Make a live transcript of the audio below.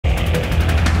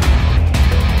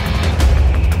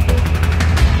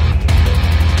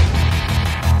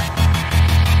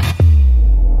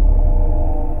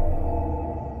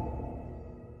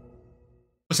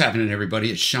What's happening,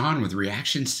 everybody? It's Sean with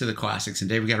Reactions to the Classics, and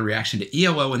today we got a reaction to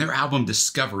ELO and their album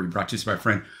Discovery, brought to us by my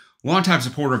friend, longtime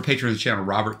supporter and patron of the channel,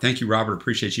 Robert. Thank you, Robert.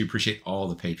 Appreciate you. Appreciate all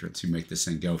the patrons who make this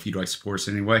thing go. If you'd like to support us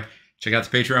in any way, check out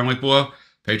the Patreon link below.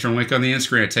 Patreon link on the end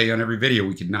screen. I tell you on every video,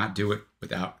 we could not do it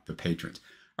without the patrons.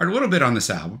 All right, a little bit on this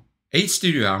album. 8th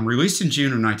studio album, released in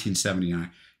June of 1979.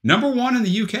 #1 in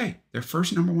the UK. Their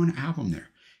first #1 album there.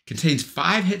 Contains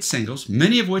 5 hit singles,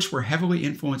 many of which were heavily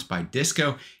influenced by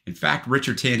disco. In fact,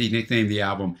 Richard Tandy nicknamed the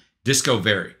album Disco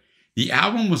Very. The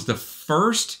album was the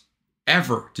first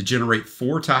ever to generate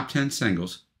 4 top 10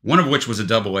 singles, one of which was a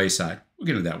double A side. We'll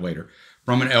get into that later,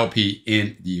 from an LP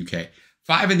in the UK.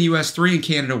 5 in the US, 3 in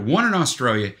Canada, 1 in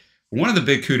Australia. One of the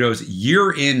big kudos,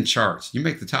 year-end charts. You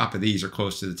make the top of these or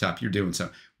close to the top, you're doing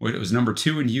something. It was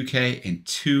 #2 in UK and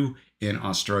 2 in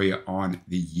Australia on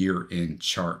the year-end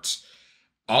charts.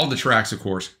 All the tracks, of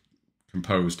course,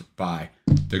 composed by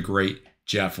the great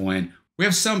Jeff Lynne. We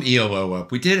have some ELO up.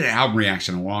 We did an album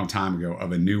reaction a long time ago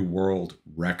of a New World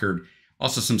record.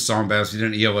 Also some song battles. We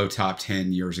did an ELO top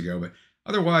 10 years ago. But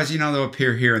otherwise, you know, they'll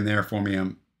appear here and there for me.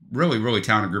 I'm really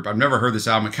talented group. I've never heard this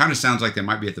album. It kind of sounds like they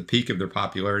might be at the peak of their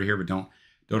popularity here, but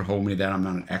don't hold me to that. I'm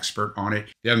not an expert on it.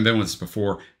 If you haven't been with us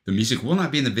before, the music will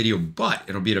not be in the video, but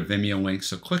it'll be at a Vimeo link.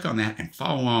 So click on that and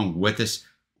follow along with us.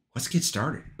 Let's get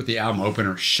started with the album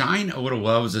opener. Shine a Little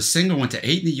Love was a single, went to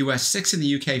 8 in the US, 6 in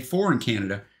the UK, 4 in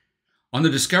Canada. On the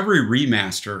Discovery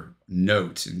remaster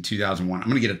notes in 2001, I'm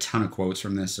going to get a ton of quotes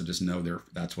from this, so just know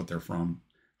that's what they're from,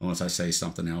 unless I say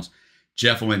something else.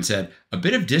 Jeff Lynne said, a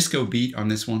bit of disco beat on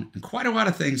this one, and quite a lot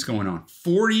of things going on.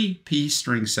 40-piece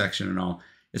string section and all.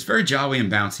 It's very jolly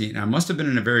and bouncy, and I must have been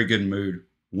in a very good mood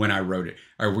when I wrote it.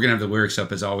 All right, we're going to have the lyrics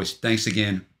up as always. Thanks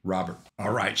again, Robert.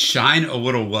 All right, Shine a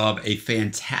Little Love, a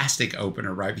fantastic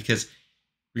opener, right? Because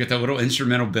we got that little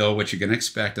instrumental bill, which you're going to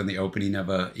expect on the opening of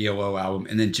a ELO album,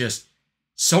 and then just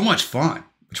so much fun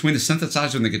between the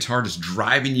synthesizer and the guitar just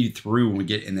driving you through when we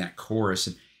get in that chorus.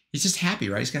 And he's just happy,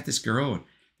 right? He's got this girl, and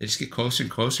they just get closer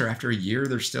and closer. After a year,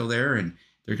 they're still there, and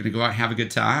they're going to go out and have a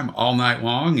good time all night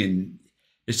long. And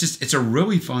it's a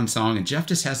really fun song, and Jeff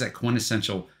just has that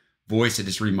quintessential voice. It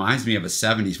just reminds me of a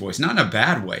 70s voice, not in a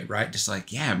bad way, right? Just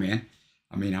like, yeah, man.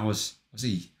 I mean, I was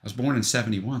born in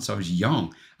 71, so I was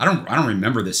young. I don't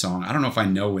remember this song. I don't know if I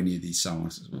know any of these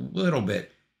songs. A little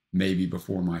bit maybe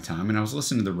before my time. And I was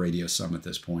listening to the radio some at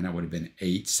this point. I would have been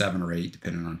 7 or 8,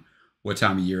 depending on what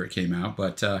time of year it came out.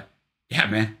 But yeah,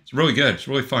 man, it's really good. It's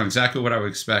really fun. Exactly what I would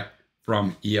expect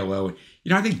from ELO.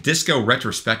 You know, I think disco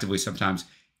retrospectively sometimes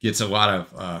gets a lot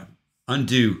of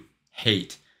undue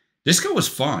hate. Disco was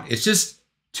fun. It's just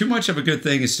too much of a good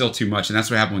thing is still too much. And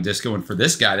that's what happened with disco. And for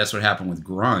this guy, that's what happened with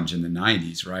grunge in the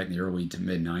 90s, right? In the early to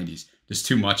mid 90s. Just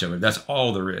too much of it. That's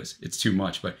all there is. It's too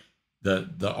much. But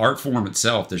the art form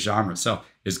itself, the genre itself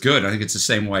is good. I think it's the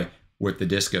same way with the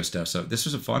disco stuff. So this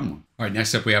was a fun one. All right,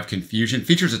 next up we have Confusion.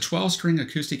 Features a 12-string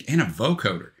acoustic and a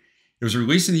vocoder. It was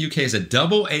released in the UK as a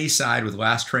double A side with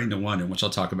Last Train to London, which I'll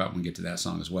talk about when we get to that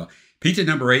song as well. Peaked at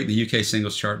 #8 in the UK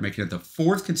singles chart, making it the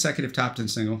 4th consecutive top 10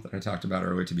 single that I talked about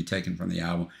earlier to be taken from the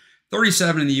album.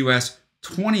 37 in the US,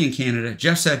 20 in Canada.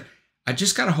 Jeff said, I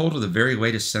just got a hold of the very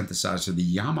latest synthesizer,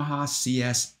 the Yamaha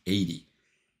CS80.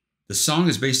 The song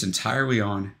is based entirely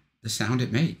on the sound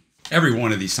it made. Every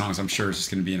one of these songs, I'm sure, is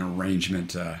just going to be an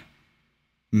arrangement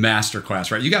masterclass,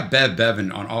 right? You got Bev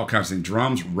Bevan on all kinds of things.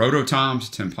 Drums,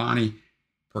 rototoms, timpani,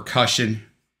 percussion,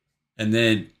 and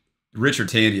then Richard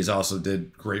Tandy has also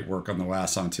did great work on the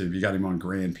last song too. You got him on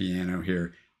grand piano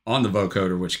here on the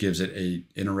vocoder, which gives it a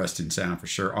interesting sound for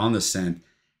sure on the synth.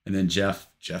 And then Jeff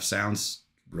sounds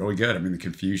really good. I mean, the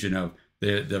confusion of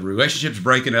the relationship's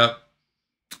breaking up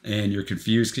and you're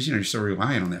confused because, you know, you're still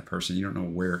relying on that person. You don't know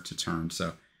where to turn.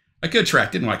 So a good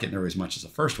track. Didn't like it nearly as much as the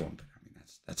first one, but I mean,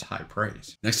 that's high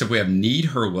praise. Next up, we have Need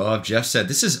Her Love. Jeff said,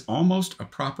 this is almost a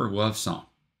proper love song,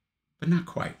 but not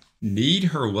quite. Need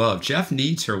Her Love. Jeff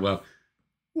needs her love.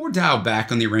 We're dialed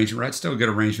back on the arrangement, right? Still a good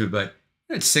arrangement, but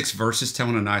it's 6 verses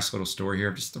telling a nice little story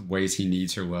here. Just the ways he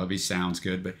needs her love. He sounds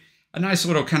good, but a nice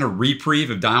little kind of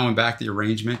reprieve of dialing back the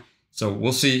arrangement. So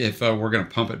we'll see if we're going to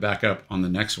pump it back up on the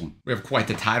next one. We have quite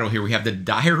the title here. We have The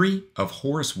Diary of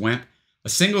Horace Wimp, a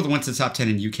single that went to the top 10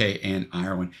 in UK and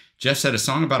Ireland. Jeff said a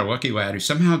song about a lucky lad who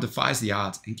somehow defies the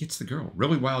odds and gets the girl.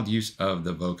 Really wild use of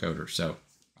the vocoder. So,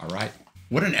 all right.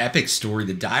 What an epic story.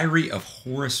 The Diary of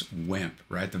Horace Wimp,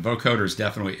 right? The vocoder is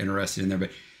definitely interested in there.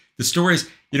 But the story is,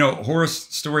 you know,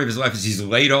 Horace's story of his life is he's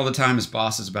late all the time. His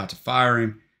boss is about to fire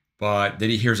him. But then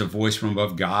he hears a voice from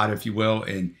above, God, if you will,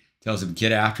 and tells him,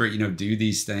 get after it, you know, do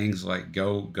these things, like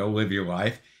go live your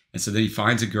life. And so then he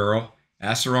finds a girl,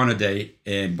 asks her on a date.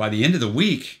 And by the end of the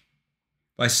week,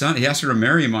 by Sunday, he asked her to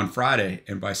marry him on Friday,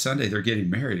 and by Sunday they're getting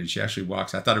married, and she actually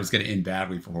walks. I thought it was going to end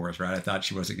badly for Horace, right? I thought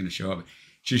she wasn't going to show up.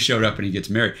 She showed up, and he gets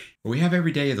married. But we have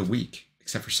every day of the week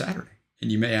except for Saturday,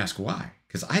 and you may ask why,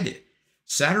 because I did.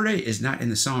 Saturday is not in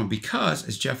the song because,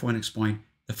 as Jeff Wynne explained,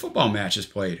 the football match is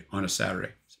played on a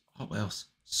Saturday. So all else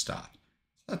stopped.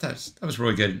 I thought that was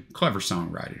really good. Clever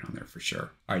songwriting on there for sure.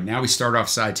 All right, now we start off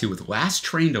side 2 with Last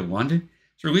Train to London.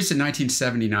 It's released in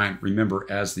 1979, remember,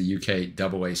 as the UK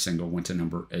AA single, went to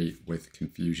number 8 with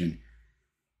Confusion.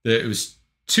 It was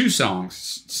 2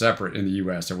 songs separate in the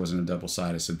US. There wasn't a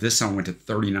double-sided. So this song went to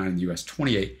 39 in the US,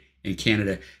 28 in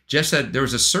Canada. Jeff said there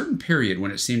was a certain period when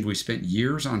it seemed we spent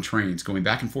years on trains going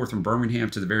back and forth from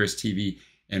Birmingham to the various TV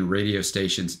and radio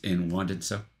stations in London.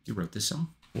 So you wrote this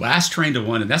song? Last Train to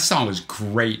London. That song was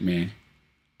great, man.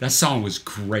 That song was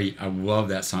great. I love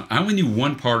that song. I only knew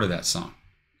one part of that song.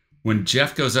 When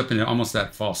Jeff goes up into almost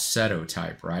that falsetto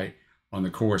type, right, on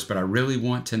the chorus, but I really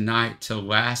want tonight to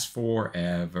last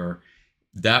forever.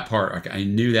 That part, I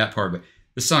knew that part, but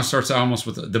this song starts out almost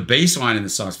with the bass line in the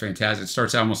song is fantastic. It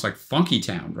starts out almost like Funky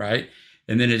Town, right?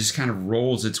 And then it just kind of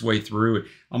rolls its way through,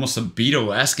 almost some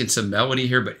Beatle-esque and some melody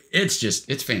here, but it's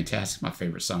fantastic. My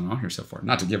favorite song on here so far.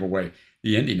 Not to give away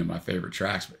the ending of my favorite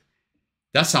tracks, but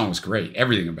that song was great.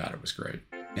 Everything about it was great.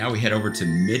 Now we head over to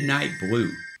Midnight Blue.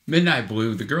 Midnight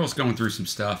Blue, the girl's going through some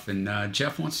stuff, and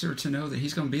Jeff wants her to know that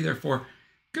he's going to be there for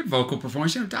good vocal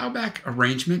performance. You know, dial back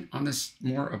arrangement on this,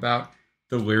 more about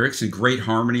the lyrics, and great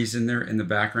harmonies in there in the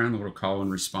background, the little call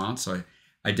and response. So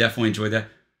I definitely enjoyed that.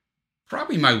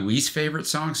 Probably my least favorite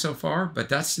song so far, but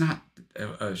that's not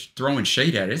throwing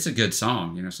shade at it. It's a good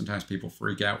song. You know, sometimes people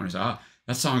freak out when it's,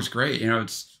 that song's great. You know,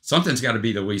 something's got to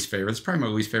be the least favorite. It's probably my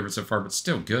least favorite so far, but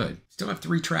still good. Still have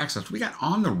 3 tracks left. We got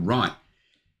On the Run.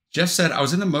 Jeff said, I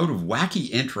was in the mode of wacky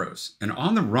intros, and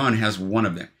On the Run has one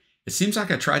of them. It seems like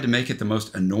I tried to make it the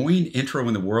most annoying intro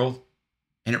in the world,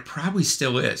 and it probably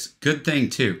still is. Good thing,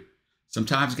 too.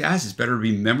 Sometimes, guys, it's better to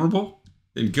be memorable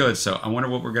than good, so I wonder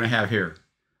what we're going to have here.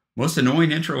 Most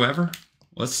annoying intro ever?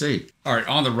 Let's see. All right,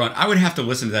 On the Run. I would have to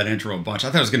listen to that intro a bunch. I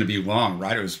thought it was going to be long,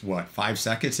 right? It was, what, 5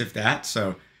 seconds, if that?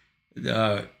 So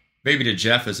maybe to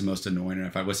Jeff is the most annoying, and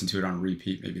if I listened to it on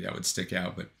repeat, maybe that would stick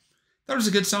out, but I thought it was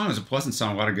a good song. It was a pleasant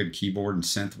song. A lot of good keyboard and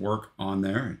synth work on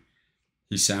there. And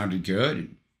he sounded good.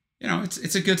 And, you know,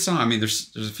 it's a good song. I mean,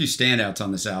 there's a few standouts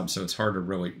on this album, so it's hard to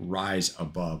really rise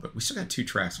above. But we still got 2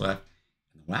 tracks left.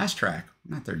 And the last track,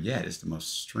 we're not there yet, is the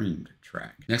most streamed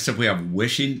track. Next up, we have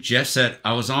Wishing. Jeff said,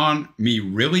 I was on me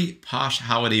really posh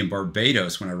holiday in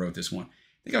Barbados when I wrote this one.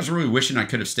 I think I was really wishing I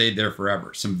could have stayed there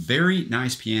forever. Some very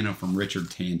nice piano from Richard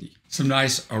Tandy. Some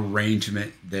nice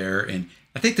arrangement there. And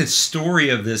I think the story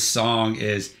of this song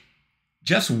is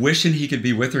just wishing he could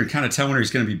be with her and kind of telling her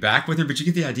he's going to be back with her. But you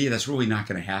get the idea that's really not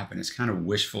going to happen. It's kind of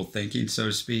wishful thinking, so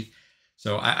to speak.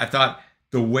 So I thought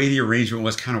the way the arrangement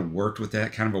was kind of worked with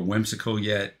that, kind of a whimsical,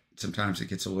 yet sometimes it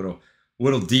gets a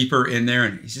little deeper in there.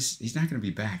 And he's not going to be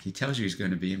back. He tells you he's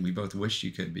going to be, and we both wish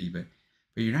you could be, but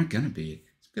you're not going to be.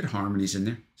 It's good harmonies in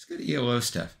there. It's good ELO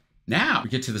stuff. Now we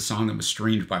get to the song that was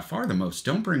streamed by far the most,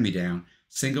 Don't Bring Me Down,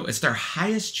 single. It's their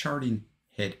highest charting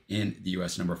hit in the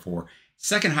US, number 4.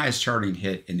 Second highest charting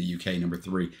hit in the UK, number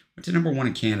 3. Went to number 1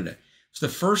 in Canada. It's the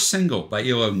first single by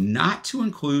ELO not to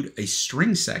include a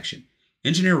string section.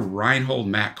 Engineer Reinhold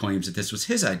Mack claims that this was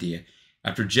his idea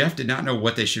after Jeff did not know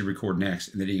what they should record next,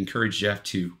 and that he encouraged Jeff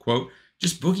to, quote,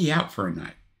 just boogie out for a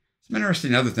night. Some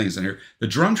interesting other things in here. The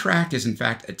drum track is in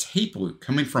fact a tape loop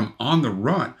coming from On the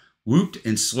Run, whooped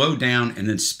and slowed down and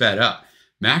then sped up.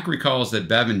 Mack recalls that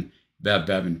Bevan,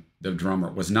 the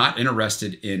drummer, was not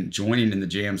interested in joining in the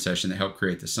jam session that helped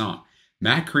create the song.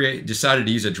 Mack decided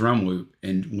to use a drum loop,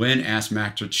 and Lynn asked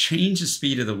Mack to change the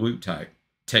speed of the loop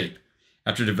tape.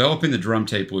 After developing the drum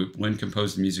tape loop, Lynn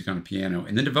composed the music on a piano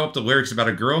and then developed the lyrics about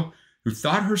a girl who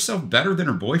thought herself better than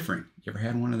her boyfriend. You ever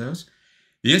had one of those?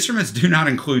 The instruments do not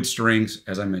include strings,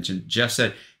 as I mentioned. Jeff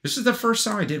said, this is the first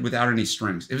song I did without any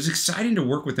strings. It was exciting to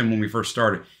work with them when we first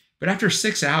started, but after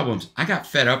 6 albums, I got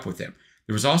fed up with them.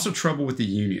 There was also trouble with the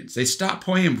unions. They stopped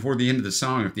playing before the end of the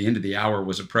song if the end of the hour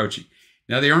was approaching.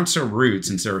 Now, they aren't so rude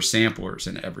since there are samplers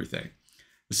and everything.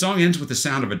 The song ends with the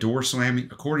sound of a door slamming.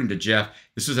 According to Jeff,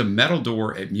 this was a metal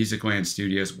door at Musicland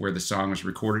Studios where the song was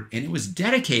recorded, and it was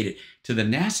dedicated to the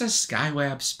NASA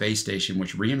Skylab space station,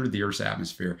 which re-entered the Earth's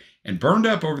atmosphere and burned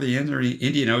up over the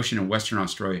Indian Ocean in Western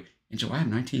Australia in July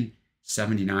of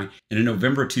 1979. And in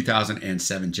November of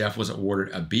 2007, Jeff was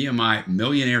awarded a BMI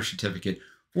Millionaire Certificate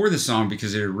for the song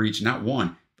because it had reached not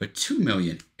 1, but 2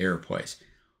 million airplays.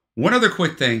 One other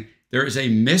quick thing, there is a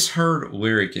misheard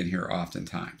lyric in here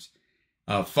oftentimes.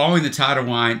 Following the title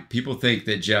line, people think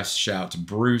that Jeff shouts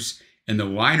Bruce, In the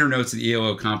liner notes of the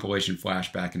ELO compilation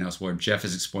Flashback and elsewhere, Jeff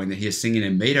has explained that he is singing a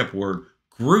made-up word,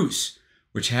 Gruß,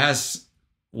 which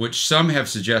some have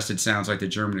suggested sounds like the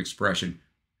German expression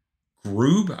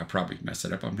Grub. I probably messed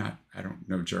it up. I don't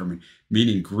know German,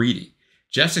 meaning greedy.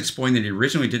 Jeff's explained that he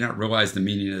originally did not realize the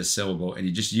meaning of the syllable, and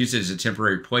he just used it as a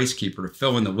temporary placekeeper to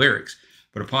fill in the lyrics.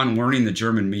 But upon learning the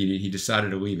German meaning, he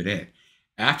decided to leave it in.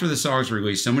 After the song's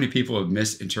release, so many people have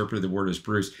misinterpreted the word as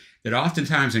Bruce that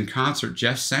oftentimes in concert,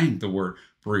 Jeff sang the word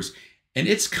Bruce. And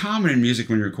it's common in music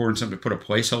when you're recording something to put a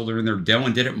placeholder in there.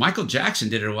 Dylan did it. Michael Jackson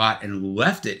did it a lot and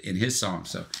left it in his song.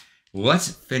 So let's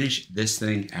finish this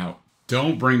thing out.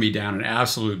 Don't Bring Me Down, an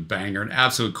absolute banger, an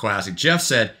absolute classic. Jeff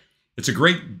said, it's a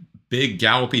great big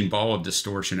galloping ball of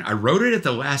distortion. I wrote it at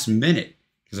the last minute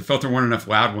because I felt there weren't enough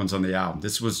loud ones on the album.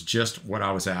 This was just what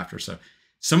I was after. So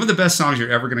some of the best songs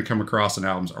you're ever going to come across in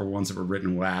albums are ones that were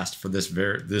written last for this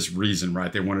reason,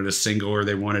 right? They wanted a single or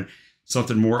they wanted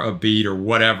something more upbeat or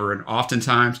whatever. And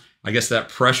oftentimes, I guess that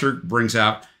pressure brings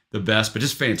out the best, but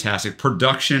just fantastic.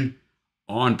 Production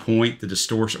on point, the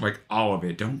distortion, like all of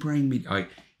it. Don't bring me, like,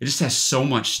 it just has so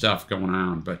much stuff going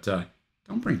on, but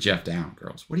don't bring Jeff down,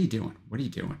 girls. What are you doing? What are you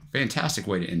doing? Fantastic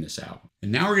way to end this album.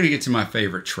 And now we're going to get to my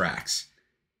favorite tracks.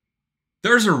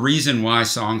 There's a reason why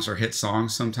songs are hit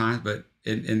songs sometimes, but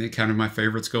and kind of my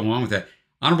favorites go along with that.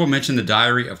 Honorable mention, The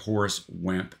Diary of Horace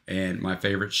Wimp, and my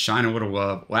favorite, Shine a Little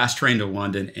Love, Last Train to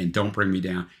London, and Don't Bring Me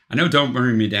Down. I know Don't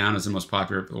Bring Me Down is the most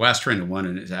popular, but Last Train to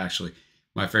London is actually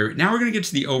my favorite. Now we're going to get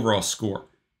to the overall score,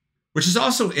 which is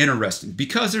also interesting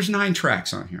because there's 9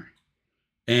 tracks on here.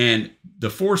 And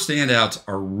the 4 standouts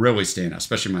are really standout,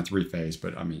 especially my 3-phase,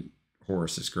 but I mean,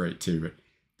 Horace is great too, but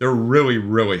they're really,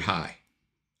 really high.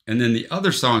 And then the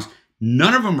other songs,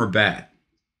 none of them are bad.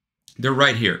 They're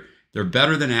right here. They're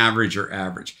better than average or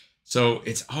average. So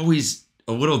it's always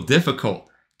a little difficult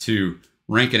to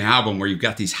rank an album where you've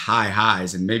got these high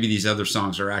highs and maybe these other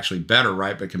songs are actually better,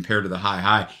 right? But compared to the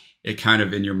high, it kind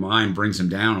of in your mind brings them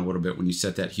down a little bit when you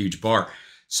set that huge bar.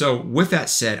 So with that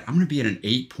said, I'm going to be at an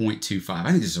 8.25.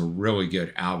 I think this is a really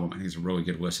good album. I think it's a really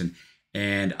good listen.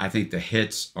 And I think the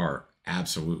hits are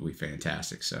absolutely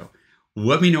fantastic. So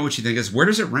let me know what you think. Where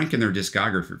does it rank in their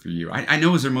discography for you? I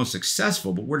know it's their most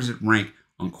successful, but where does it rank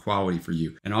on quality for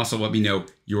you? And also let me know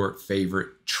your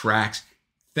favorite tracks.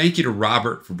 Thank you to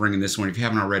Robert for bringing this one. If you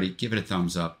haven't already, give it a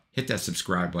thumbs up. Hit that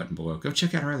subscribe button below. Go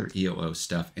check out our other ELO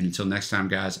stuff. And until next time,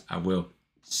 guys, I will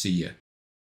see you.